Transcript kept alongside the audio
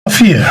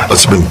fear.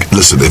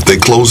 Listen, if they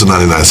close the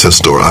 99-cent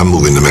store, I'm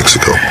moving to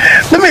Mexico.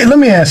 Let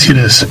me ask you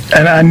this,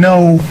 and I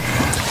know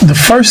the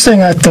first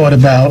thing I thought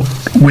about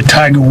with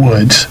Tiger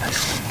Woods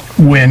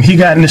when he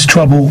got in this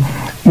trouble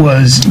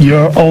was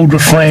your old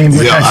refrain.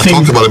 Which I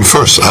talked about him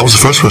first. I was the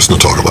first person to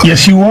talk about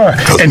Yes, you were.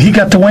 And he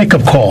got the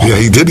wake-up call. Yeah,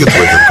 he did get the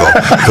wake-up call.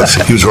 Because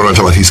he was running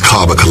talking about he's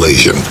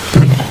carboculation.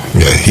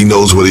 Yeah, he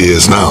knows what he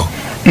is now.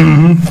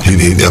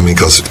 Mm-hmm.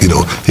 Because,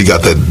 he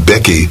got that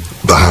Becky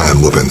behind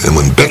whooping, and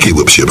when Becky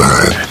whips you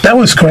behind, that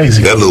was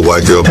crazy. That little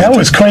white girl. That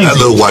was crazy. That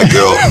little white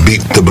girl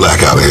beat the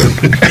black out of him.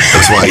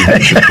 That's why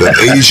the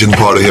Asian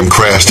part of him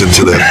crashed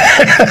into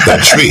that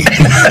tree.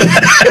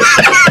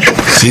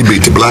 She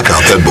beat the black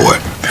out that boy.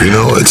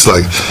 It's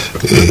like.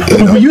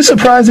 Were you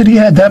surprised that he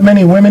had that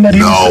many women that he?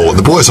 No,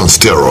 the boy's on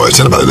steroids.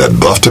 Anybody that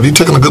buffed? Have you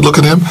taken a good look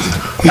at him?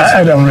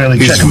 I don't really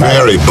check him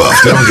out. He's very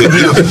buffed.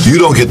 You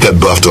don't get that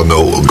buffed on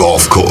no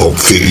golf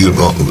course,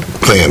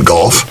 playing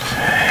golf.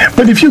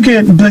 But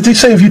they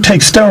say if you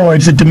take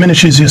steroids, it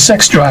diminishes your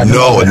sex drive.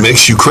 No, it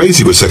makes you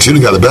crazy with sex. You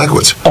done got it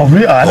backwards. Oh,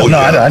 really? I don't know.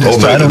 Yeah. I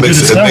don't do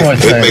the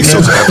steroid thing. It makes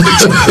those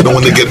athletes,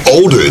 when they get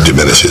older, it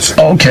diminishes.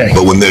 Okay.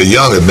 But when they're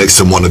young, it makes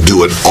them want to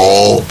do it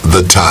all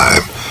the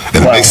time.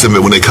 And it makes them,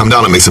 when they come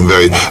down, it makes them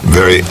very,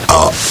 very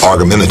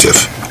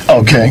argumentative.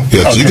 Okay.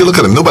 Yeah, so you can look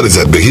at him. Nobody's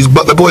that big.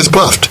 The boy's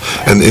buffed,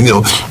 and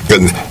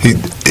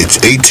it's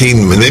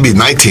 18, maybe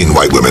 19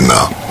 white women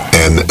now,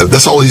 and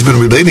that's all he's been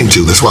relating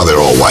to. That's why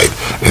they're all white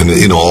and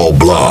all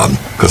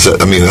blonde. Because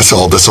that's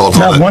all.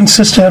 Not one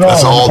sister at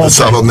all. That's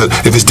all.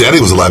 If his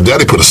daddy was alive,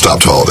 daddy put a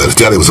stop to all that. His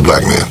daddy was a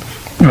black man.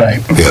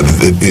 Right. Yeah,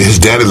 his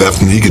daddy left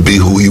and he could be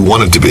who he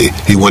wanted to be.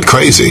 He went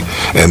crazy.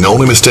 And the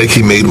only mistake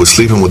he made was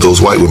sleeping with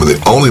those white women.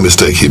 The only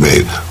mistake he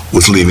made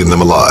was leaving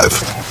them alive.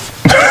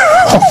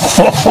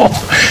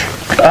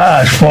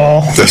 Gosh,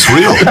 Paul. That's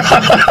real.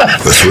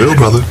 That's real,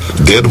 brother.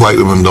 Dead white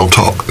women don't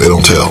talk. They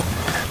don't tell.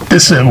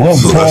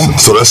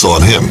 So that's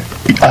on him.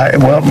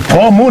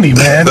 Paul Mooney,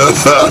 man.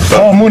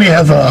 Paul Mooney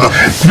has a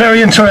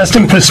very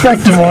interesting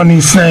perspective on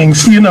these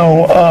things.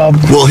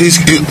 Well, he's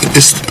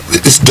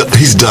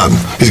done.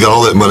 He's got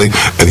all that money,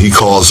 and he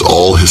caused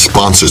all his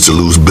sponsors to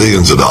lose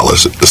billions of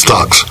dollars, the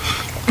stocks.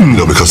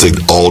 Because they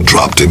all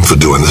dropped him for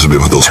doing this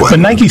with those white.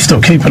 But Nike's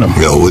still keeping him.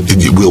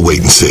 We'll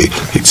wait and see.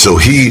 So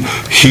he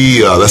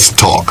let's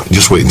talk.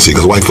 Just wait and see,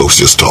 because white folks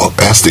just talk.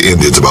 Ask the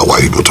Indians about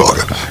white people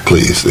talking.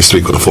 Please, they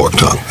speak with a forked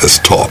tongue. Let's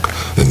talk.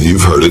 And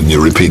you've heard it, and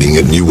you're repeating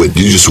it, and you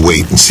just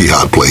wait and see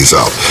how it plays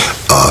out.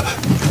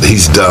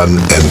 He's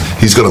done, and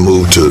he's going to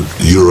move to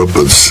Europe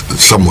or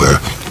somewhere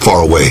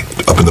far away,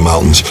 up in the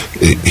mountains.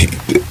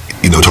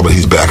 Talking about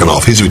he's backing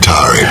off. He's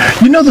retiring.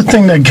 The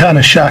thing that kind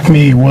of shocked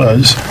me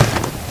was,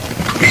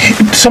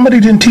 somebody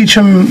didn't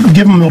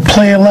give him a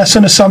player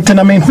lesson or something.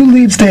 Who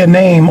leaves their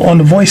name on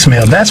the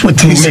voicemail? That's what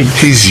threw me.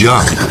 He's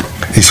young.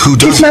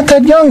 He's not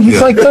that young. He's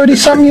like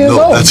 30-something years old.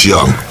 No, that's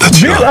young. That's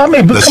young.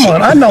 Come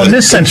on. I know in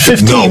this sense,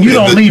 15, you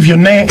don't leave your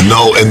name.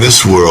 No, in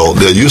this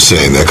world, you're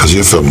saying that because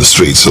you're from the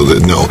streets. So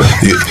that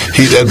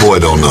that boy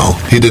don't know.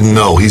 He didn't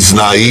know. He's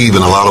naive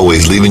in a lot of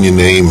ways, leaving your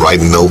name,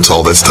 writing notes,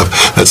 all that stuff.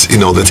 That's he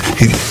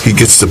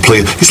gets to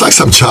play. He's like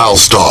some child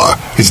star.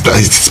 He's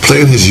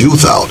playing his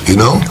youth out.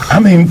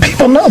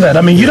 People know that.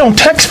 You don't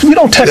text. You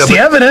don't text the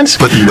evidence.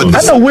 But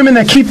I know women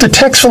that keep the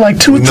text for like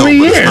 2 or 3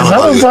 years. It's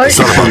not about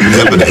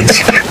the evidence.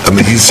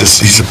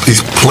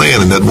 He's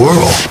playing in that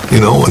world,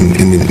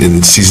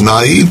 and he's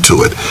naive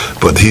to it,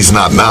 but he's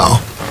not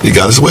now. He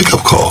got his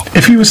wake-up call.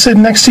 If he was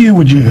sitting next to you,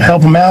 would you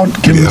help him out?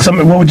 Give him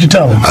something? What would you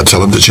tell him? I'd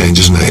tell him to change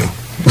his name.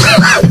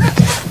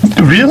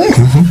 Really?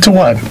 Mm-hmm. To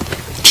what?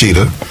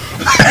 Cheetah.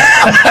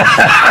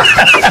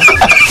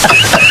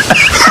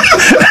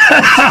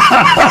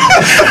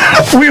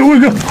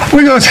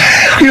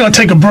 We're gonna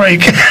take a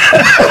break.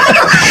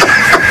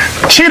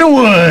 Cheetah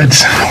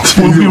Woods.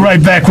 We'll be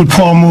right back with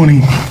Paul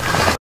Mooney.